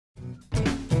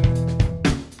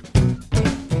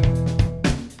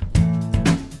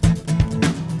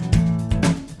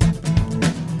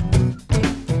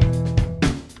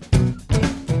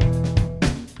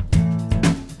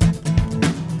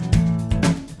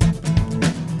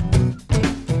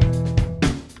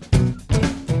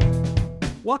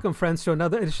Welcome, friends, to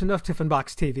another edition of Tiffin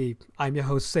Box TV. I'm your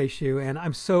host, Seishu, and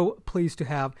I'm so pleased to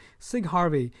have Cig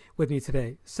Harvey with me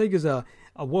today. Cig is a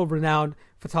world-renowned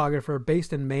photographer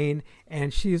based in Maine,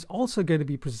 and she is also going to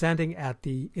be presenting at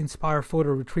the Inspire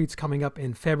Photo Retreats coming up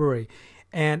in February.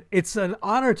 And it's an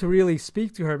honor to really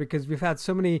speak to her because we've had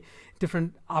so many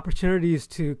different opportunities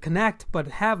to connect, but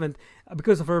haven't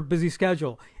because of her busy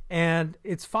schedule. And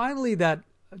it's finally that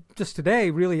just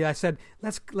today, really, I said,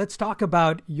 let's talk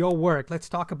about your work. Let's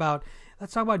talk about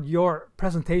your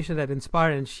presentation at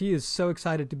Inspire. And she is so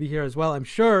excited to be here as well, I'm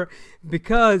sure,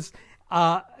 because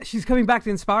she's coming back to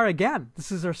Inspire again.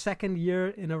 This is her second year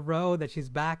in a row that she's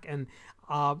back. And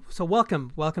so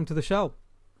welcome to the show.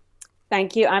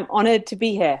 Thank you. I'm honored to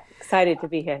be here. Excited to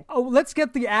be here. Oh, let's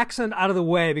get the accent out of the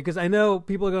way because I know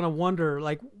people are going to wonder,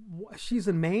 like, she's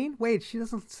in Maine? Wait, she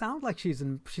doesn't sound like she's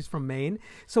from Maine.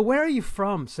 So where are you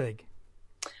from, Cig?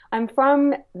 I'm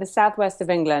from the southwest of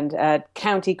England, a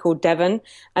county called Devon,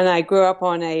 and I grew up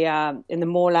on in the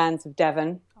moorlands of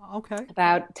Devon. Okay.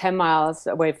 About 10 miles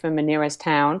away from the nearest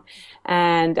town.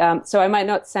 And so I might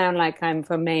not sound like I'm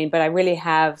from Maine, but I really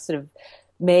have sort of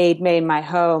made Maine my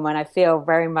home, and I feel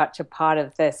very much a part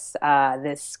of this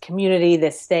this community,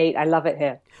 this state. I love it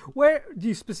here. Where do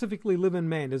you specifically live in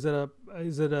Maine? Is it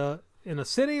in a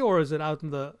city, or is it out in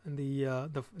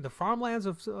the farmlands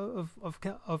of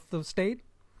the state?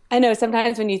 I know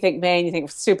sometimes when you think Maine, you think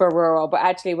super rural, but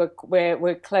actually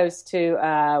we're close to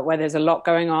where there's a lot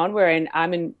going on.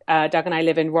 Doug and I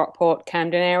live in Rockport,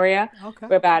 Camden area. Okay.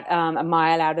 We're about a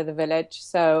mile out of the village,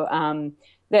 so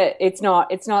it's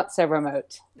not so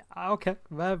remote. Okay,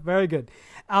 very good.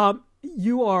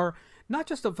 You are not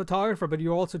just a photographer, but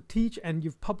you also teach, and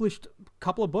you've published a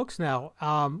couple of books now.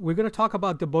 We're going to talk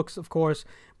about the books, of course,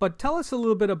 but tell us a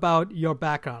little bit about your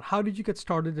background. How did you get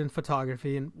started in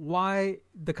photography, and why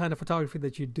the kind of photography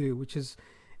that you do, which is,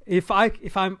 if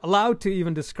I'm allowed to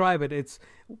even describe it, it's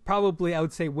probably, I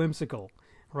would say, whimsical,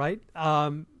 right?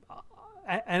 And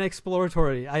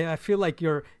exploratory. I feel like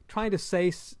you're trying to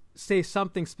say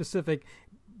something specific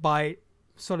by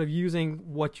sort of using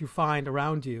what you find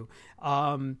around you.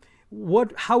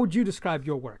 How would you describe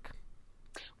your work?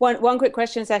 One quick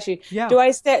question, Sashi. Yeah. Do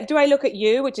I look at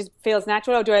you, which feels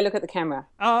natural, or do I look at the camera?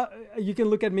 You can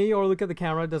look at me or look at the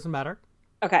camera. It doesn't matter.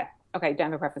 Okay. Don't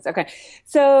have a preference. Okay.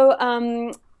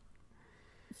 So,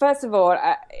 first of all,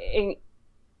 in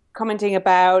commenting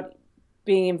about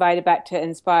being invited back to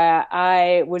Inspire,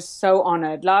 I was so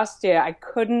honored. Last year, I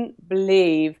couldn't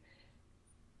believe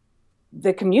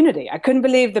the community. I couldn't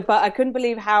believe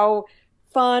how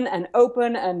fun and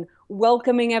open and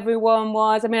welcoming everyone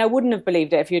was. I mean, I wouldn't have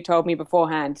believed it if you told me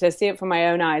beforehand, to see it from my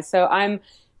own eyes. So I'm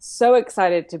so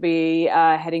excited to be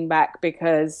heading back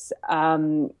because I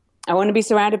want to be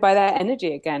surrounded by that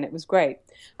energy again. It was great.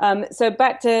 So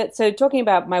talking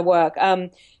about my work,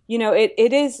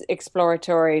 it is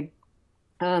exploratory.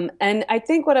 And I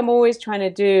think what I'm always trying to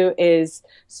do is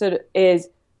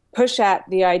push at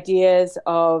the ideas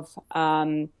of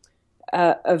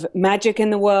magic in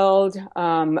the world,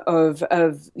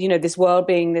 of this world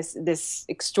being this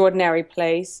extraordinary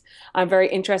place. I'm very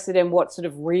interested in what's sort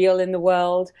of real in the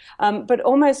world, but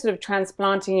almost sort of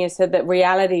transplanting it so that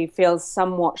reality feels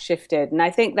somewhat shifted. And I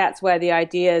think that's where the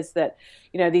ideas that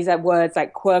these are words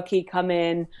like quirky come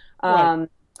in. Right.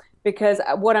 Because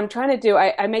what I'm trying to do,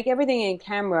 I make everything in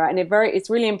camera, and it's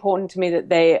really important to me that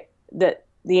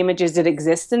the images that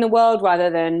exist in the world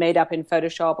rather than made up in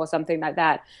Photoshop or something like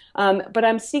that. But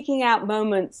I'm seeking out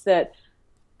moments that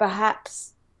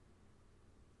perhaps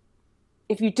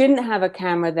if you didn't have a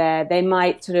camera there, they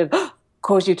might sort of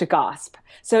cause you to gasp.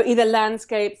 So either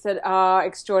landscapes that are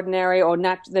extraordinary, or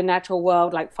the natural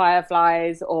world like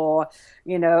fireflies, or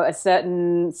a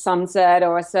certain sunset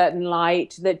or a certain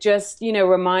light that just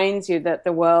reminds you that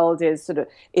the world is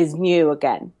new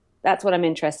again. That's what I'm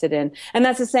interested in. And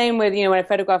that's the same with, when I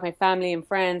photograph my family and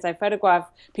friends, I photograph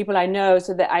people I know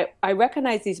so that I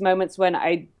recognize these moments when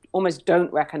I almost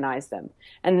don't recognize them.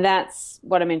 And that's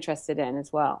what I'm interested in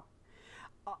as well.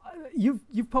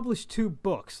 You've published 2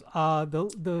 books.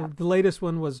 The latest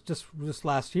one was just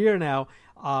last year now,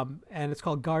 and it's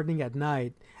called Gardening at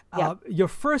Night. Yeah. Your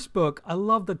first book, I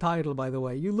love the title, by the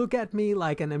way. You look at me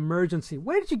like an emergency.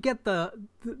 Where did you get the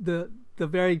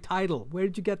very title? Where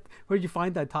did you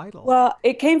find that title? Well,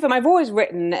 it came from, I've always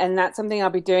written, and that's something I'll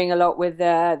be doing a lot with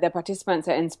the participants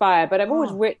at Inspire, but I've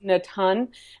always written a ton.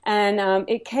 And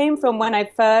it came from when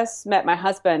I first met my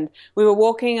husband. We were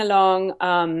walking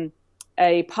along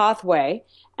a pathway,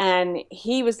 and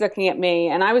he was looking at me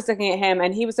and I was looking at him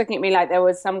and he was looking at me like there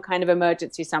was some kind of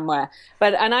emergency somewhere.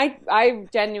 And I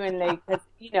genuinely, 'cause,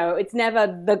 it's never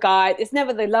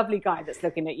the lovely guy that's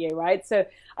looking at you, right? So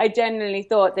I genuinely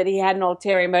thought that he had an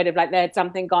ulterior motive, like there had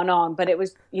something gone on, but it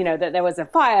was, that there was a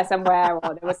fire somewhere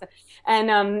or there was,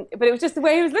 but it was just the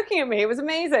way he was looking at me. It was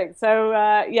amazing. So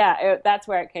that's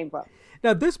where it came from.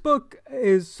 Now, this book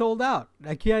is sold out.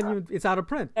 It's out of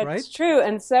print, right? That's true.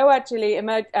 And so actually,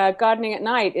 Gardening at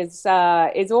Night is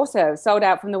also sold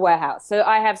out from the warehouse. So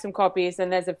I have some copies,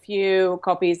 and there's a few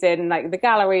copies in like the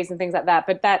galleries and things like that.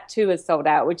 But that too is sold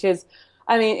out, which is,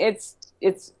 I mean,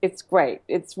 it's great.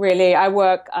 It's really, I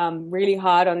work really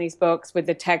hard on these books with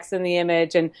the text and the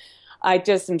image, and I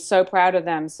just am so proud of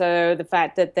them. So the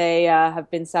fact that they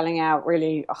have been selling out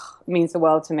really means the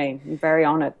world to me. I'm very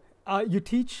honored. You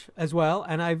teach as well,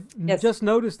 and I've just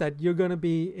noticed that you're going to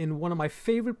be in one of my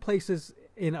favorite places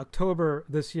in October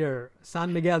this year,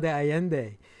 San Miguel de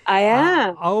Allende. I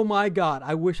am. Oh my God,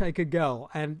 I wish I could go,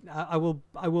 and I will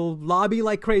lobby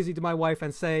like crazy to my wife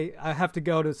and say I have to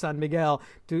go to San Miguel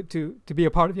to be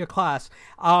a part of your class.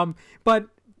 But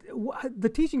the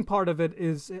teaching part of it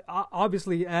is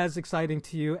obviously as exciting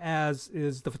to you as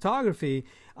is the photography.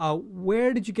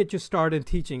 Where did you get your start in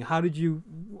teaching? How did you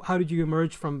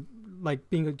emerge from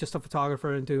like being just a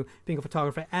photographer into being a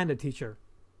photographer and a teacher?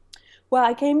 Well,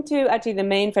 I came to actually the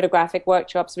Maine photographic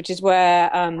workshops, which is where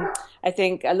I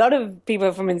think a lot of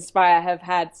people from Inspire have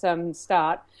had some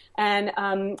start. And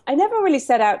I never really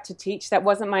set out to teach. That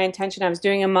wasn't my intention. I was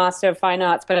doing a Master of Fine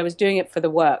Arts, but I was doing it for the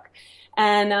work.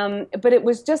 And but it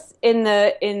was just in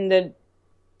the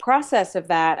process of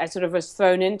that, I sort of was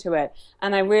thrown into it,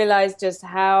 and I realized just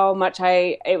how much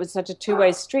it was such a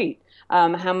two-way street.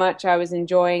 How much I was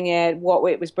enjoying it, what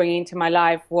it was bringing to my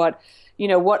life, what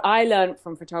I learned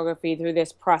from photography through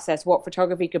this process, what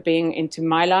photography could bring into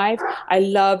my life. I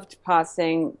loved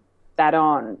passing that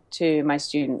on to my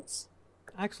students.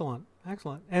 Excellent.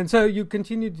 And so you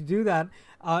continue to do that,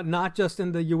 not just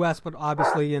in the U.S., but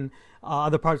obviously in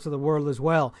other parts of the world as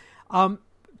well.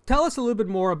 Tell us a little bit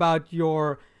more about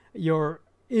your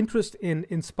interest in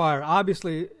Inspire.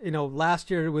 Obviously,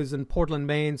 last year it was in Portland,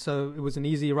 Maine, so it was an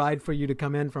easy ride for you to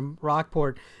come in from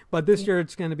Rockport. But this year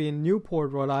it's going to be in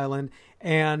Newport, Rhode Island,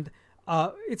 and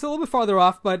it's a little bit farther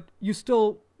off, but you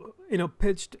still,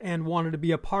 pitched and wanted to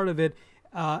be a part of it.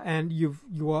 And you've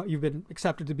been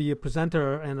accepted to be a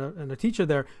presenter and a teacher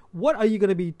there. What are you going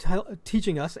to be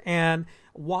teaching us, and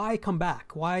why come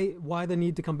back? Why the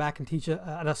need to come back and teach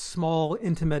at a small,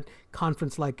 intimate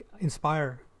conference like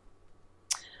Inspire?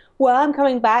 Well, I'm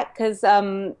coming back because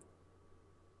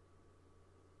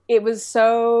it was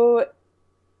so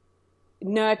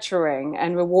nurturing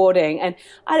and rewarding, and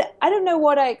I don't know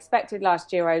what I expected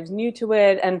last year. I was new to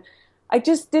it, and I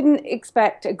just didn't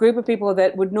expect a group of people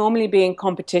that would normally be in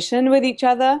competition with each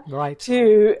other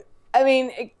to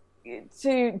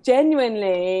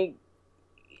genuinely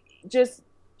just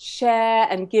share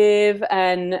and give,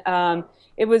 and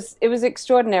it was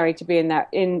extraordinary to be in that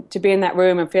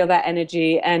room and feel that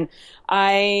energy. And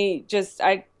I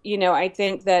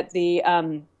think that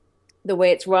the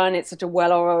way it's run, it's such a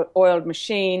well-oiled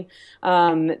machine.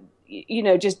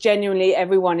 Just genuinely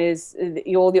everyone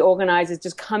all the organizers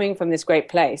just coming from this great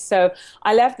place. So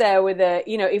I left there with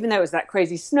even though it was that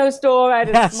crazy snowstorm, I had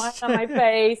a smile on my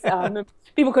face.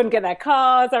 People couldn't get their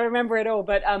cars. I remember it all.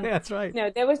 But that's right.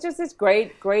 There was just this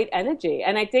great energy.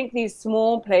 And I think these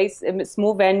small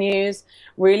venues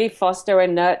really foster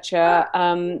and nurture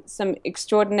some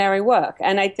extraordinary work.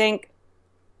 And I think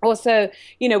also,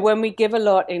 when we give a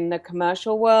lot in the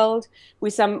commercial world,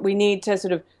 we need to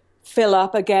sort of fill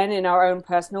up again in our own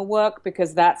personal work,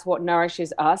 because that's what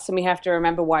nourishes us. And we have to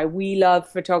remember why we love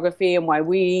photography and why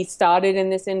we started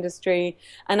in this industry.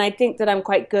 And I think that I'm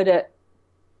quite good at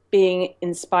being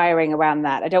inspiring around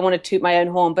that. I don't want to toot my own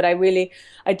horn, but I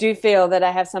do feel that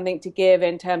I have something to give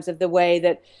in terms of the way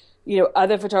that,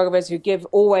 other photographers who give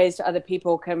always to other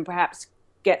people can perhaps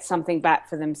get something back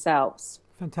for themselves.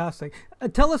 Fantastic.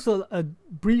 Tell us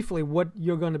briefly what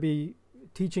you're going to be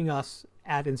teaching us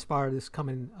at Inspire this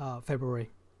coming February.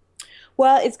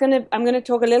 Well, I'm going to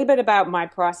talk a little bit about my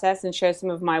process and show some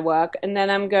of my work, and then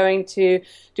I'm going to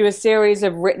do a series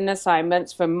of written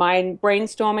assignments for my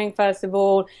brainstorming, first of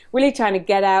all, really trying to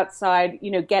get outside,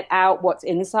 get out what's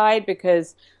inside,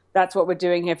 because that's what we're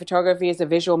doing here. Photography is a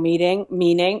visual medium.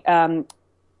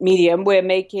 We're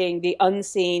making the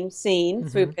unseen seen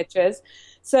through pictures.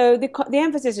 So the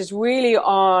emphasis is really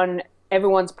on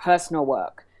everyone's personal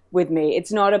work. with me.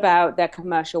 It's not about their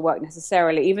commercial work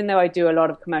necessarily, even though I do a lot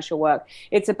of commercial work.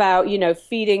 It's about,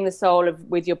 feeding the soul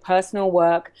with your personal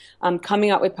work,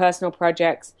 coming up with personal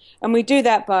projects. And we do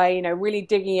that by, really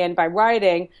digging in by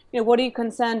writing, what are you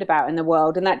concerned about in the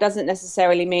world? And that doesn't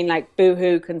necessarily mean like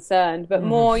boohoo concerned, but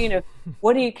more,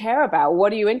 what do you care about?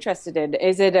 What are you interested in?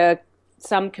 Is it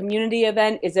some community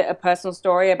event? Is it a personal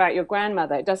story about your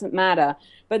grandmother? It doesn't matter.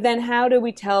 But then how do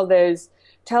we tell those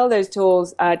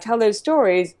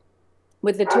stories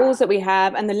with the tools that we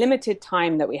have and the limited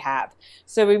time that we have?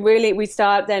 So we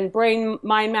start then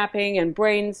mind mapping and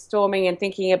brainstorming and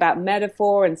thinking about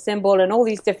metaphor and symbol and all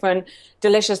these different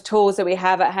delicious tools that we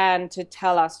have at hand to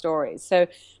tell our stories. So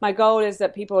my goal is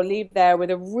that people leave there with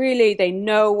they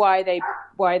know why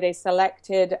they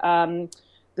selected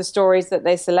the stories that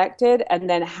they selected, and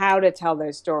then how to tell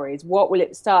those stories. What will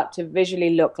it start to visually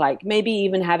look like? Maybe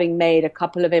even having made a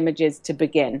couple of images to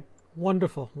begin.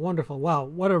 Wonderful, wonderful. Wow,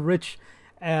 what a rich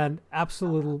and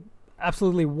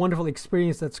absolutely wonderful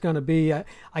experience that's going to be.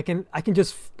 I can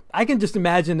just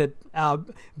imagine it,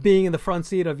 being in the front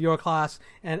seat of your class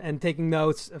and taking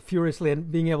notes furiously and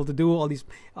being able to do all these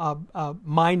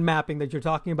mind mapping that you're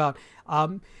talking about.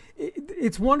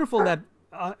 It's wonderful that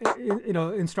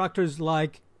instructors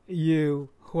like you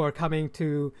who are coming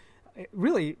to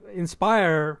really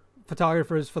inspire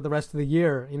photographers for the rest of the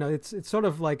year. It's sort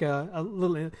of like a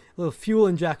little fuel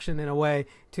injection in a way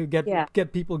to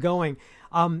get people going.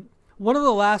 One of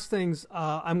the last things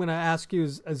I'm going to ask you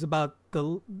is about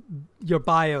your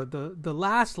bio. The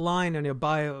last line in your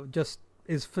bio just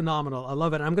is phenomenal. I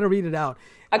love it. I'm going to read it out.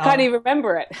 I can't even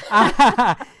remember it.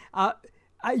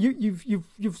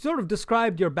 You've sort of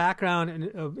described your background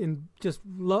in just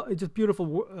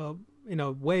beautiful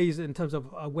ways in terms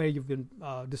of where you've been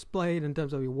displayed in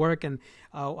terms of your work and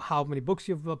how many books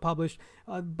you've published.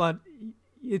 But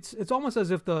it's almost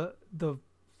as if the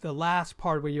last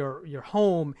part where you're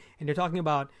home and you're talking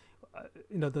about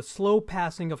the slow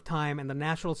passing of time and the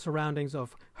natural surroundings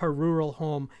of her rural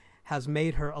home has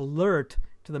made her alert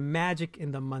to the magic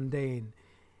in the mundane.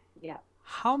 Yeah.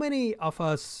 How many of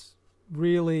us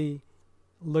really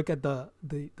look at the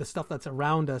stuff that's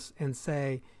around us and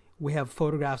say we have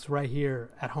photographs right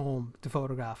here at home to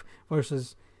photograph,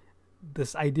 versus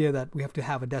this idea that we have to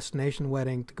have a destination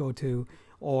wedding to go to,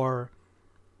 or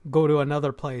go to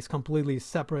another place completely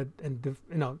separate and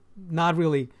not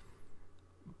really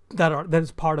that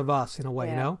is part of us in a way.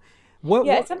 Yeah.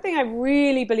 It's something I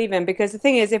really believe in, because the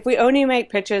thing is, if we only make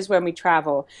pictures when we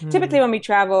travel, typically when we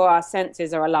travel, our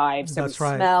senses are alive. So That's we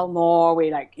right. smell more.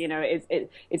 We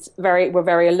we're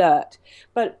very alert.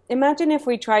 But imagine if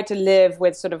we tried to live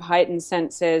with sort of heightened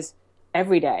senses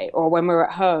every day or when we're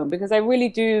at home, because I really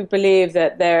do believe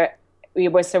that we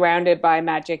were surrounded by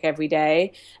magic every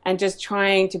day, and just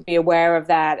trying to be aware of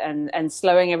that and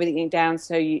slowing everything down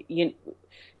so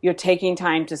you're taking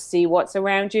time to see what's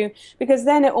around you, because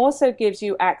then it also gives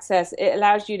you access. It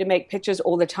allows you to make pictures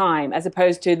all the time, as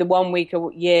opposed to the 1 week a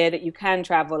year that you can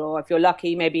travel, or if you're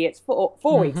lucky, maybe it's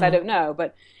four weeks. I don't know.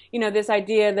 But, this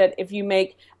idea that if you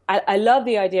I love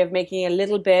the idea of making a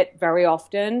little bit very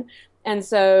often. And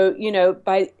so,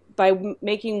 by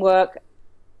making work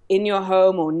in your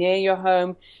home or near your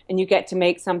home, and you get to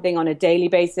make something on a daily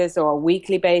basis or a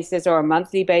weekly basis or a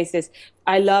monthly basis,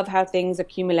 I love how things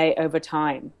accumulate over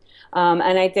time.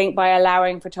 And I think by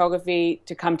allowing photography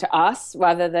to come to us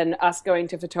rather than us going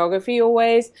to photography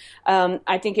always,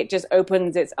 I think it just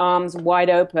opens its arms wide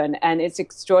open, and it's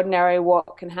extraordinary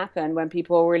what can happen when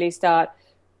people really start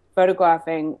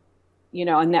photographing,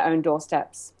 on their own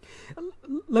doorsteps.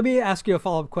 Let me ask you a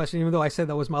follow-up question, even though I said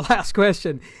that was my last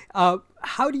question.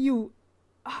 How do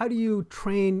you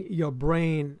train your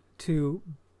brain to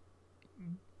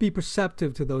be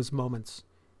perceptive to those moments?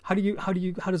 How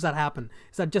does that happen?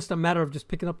 Is that just a matter of just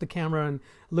picking up the camera and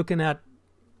looking at,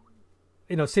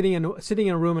 sitting in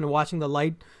a room and watching the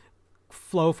light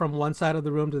flow from one side of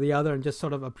the room to the other and just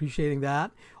sort of appreciating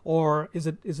that, or is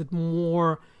it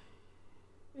more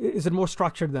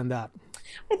structured than that?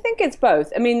 I think it's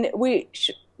both. I mean,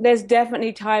 there's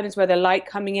definitely times where the light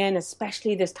coming in,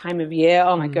 especially this time of year,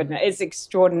 oh my goodness, it's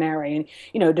extraordinary. And,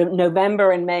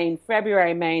 November in Maine,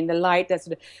 February in Maine, the light, that's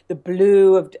sort of the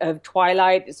blue of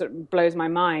twilight, it sort of blows my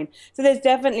mind. So there's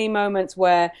definitely moments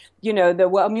where, we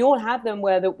all have them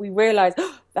where we realize,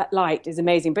 oh, that light is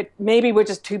amazing, but maybe we're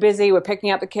just too busy, we're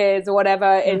picking up the kids or whatever,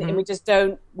 and we just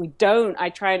don't. I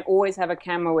try and always have a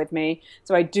camera with me,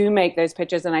 so I do make those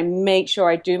pictures, and I make sure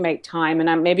I do make time,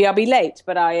 and maybe I'll be late,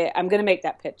 but I'm going to make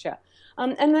that picture.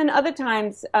 And then other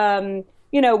times, when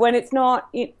it's not,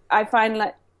 I find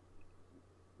like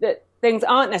that things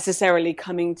aren't necessarily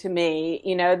coming to me,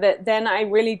 that then I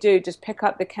really do just pick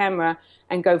up the camera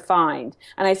and go find.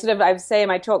 And I say in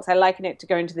my talks, I liken it to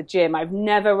going to the gym. I've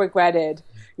never regretted,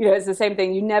 it's the same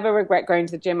thing. You never regret going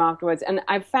to the gym afterwards. And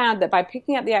I've found that by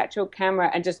picking up the actual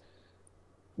camera and just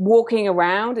walking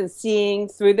around and seeing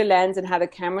through the lens and how the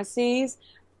camera sees,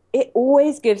 it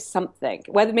always gives something.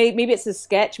 Whether maybe it's a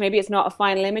sketch, maybe it's not a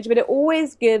final image, but it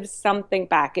always gives something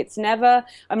back.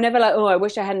 I'm never like, oh, I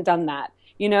wish I hadn't done that.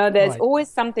 There's always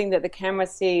something that the camera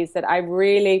sees that I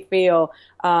really feel,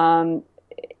 can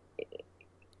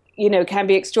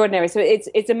be extraordinary. So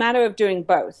it's a matter of doing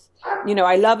both.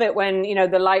 I love it when,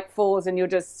 the light falls and you're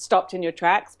just stopped in your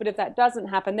tracks. But if that doesn't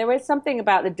happen, there is something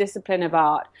about the discipline of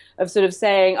art, of sort of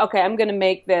saying, okay, I'm going to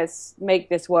make this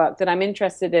work that I'm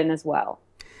interested in as well.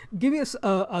 Give us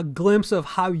a glimpse of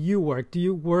how you work. Do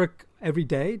you work every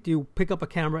day? Do you pick up a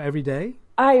camera every day?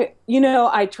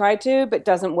 I try to, but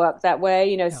doesn't work that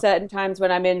way. Certain times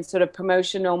when I'm in sort of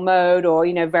promotional mode or,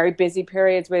 very busy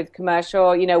periods with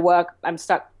commercial, work, I'm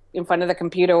stuck in front of the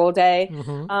computer all day.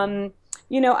 Mm-hmm.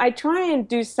 I try and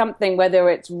do something, whether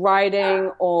it's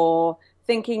writing or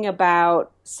thinking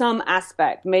about some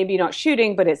aspect, maybe not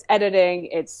shooting, but it's editing,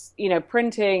 it's,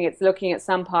 printing, it's looking at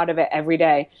some part of it every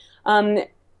day.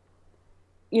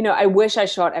 I wish I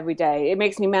shot every day. It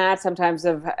makes me mad sometimes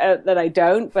that I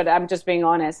don't, but I'm just being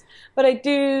honest. But I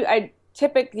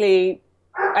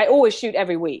always shoot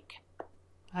every week.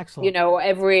 Excellent.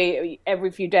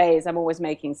 Every few days, I'm always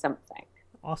making something.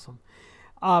 Awesome.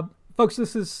 Folks,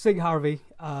 this is Cig Harvey.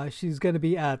 She's going to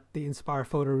be at the Inspire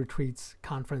Photo Retreats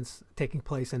conference taking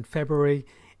place in February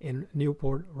in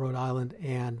Newport, Rhode Island.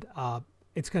 And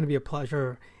it's going to be a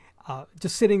pleasure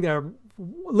just sitting there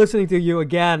listening to you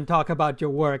again talk about your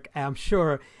work, I'm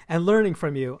sure, and learning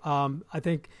from you. I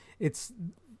think it's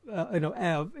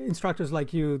instructors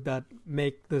like you that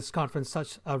make this conference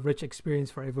such a rich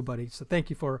experience for everybody. So thank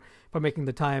you for making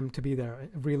the time to be there. I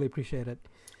really appreciate it.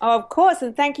 Oh, of course,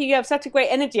 and thank you. You have such a great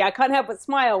energy. I can't help but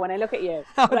smile when I look at you.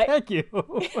 Oh, thank you.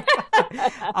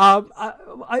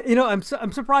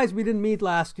 I'm surprised we didn't meet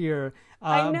last year.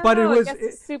 I know, but it was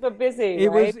super busy.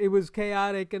 It was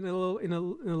chaotic in a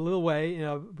little way,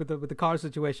 with the car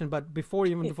situation. But before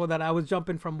that, I was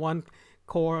jumping from one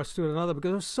course to another because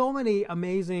there's so many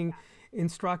amazing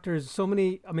instructors, so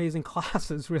many amazing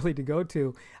classes really to go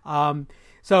to.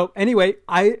 So anyway,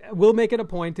 I will make it a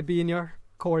point to be in your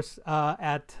course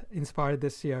at Inspire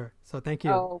this year. So thank you.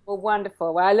 Oh, well,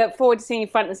 wonderful. Well, I look forward to seeing you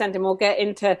front and center, and we'll get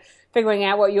into figuring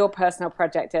out what your personal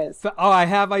project is. Oh, I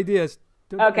have ideas.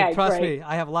 Okay, trust great. me,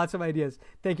 I have lots of ideas.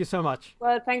 Thank you so much.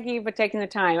 Well, thank you for taking the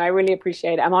time. I really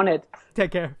appreciate it. I'm honored.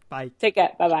 Take care. Bye. Take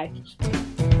care. Bye-bye.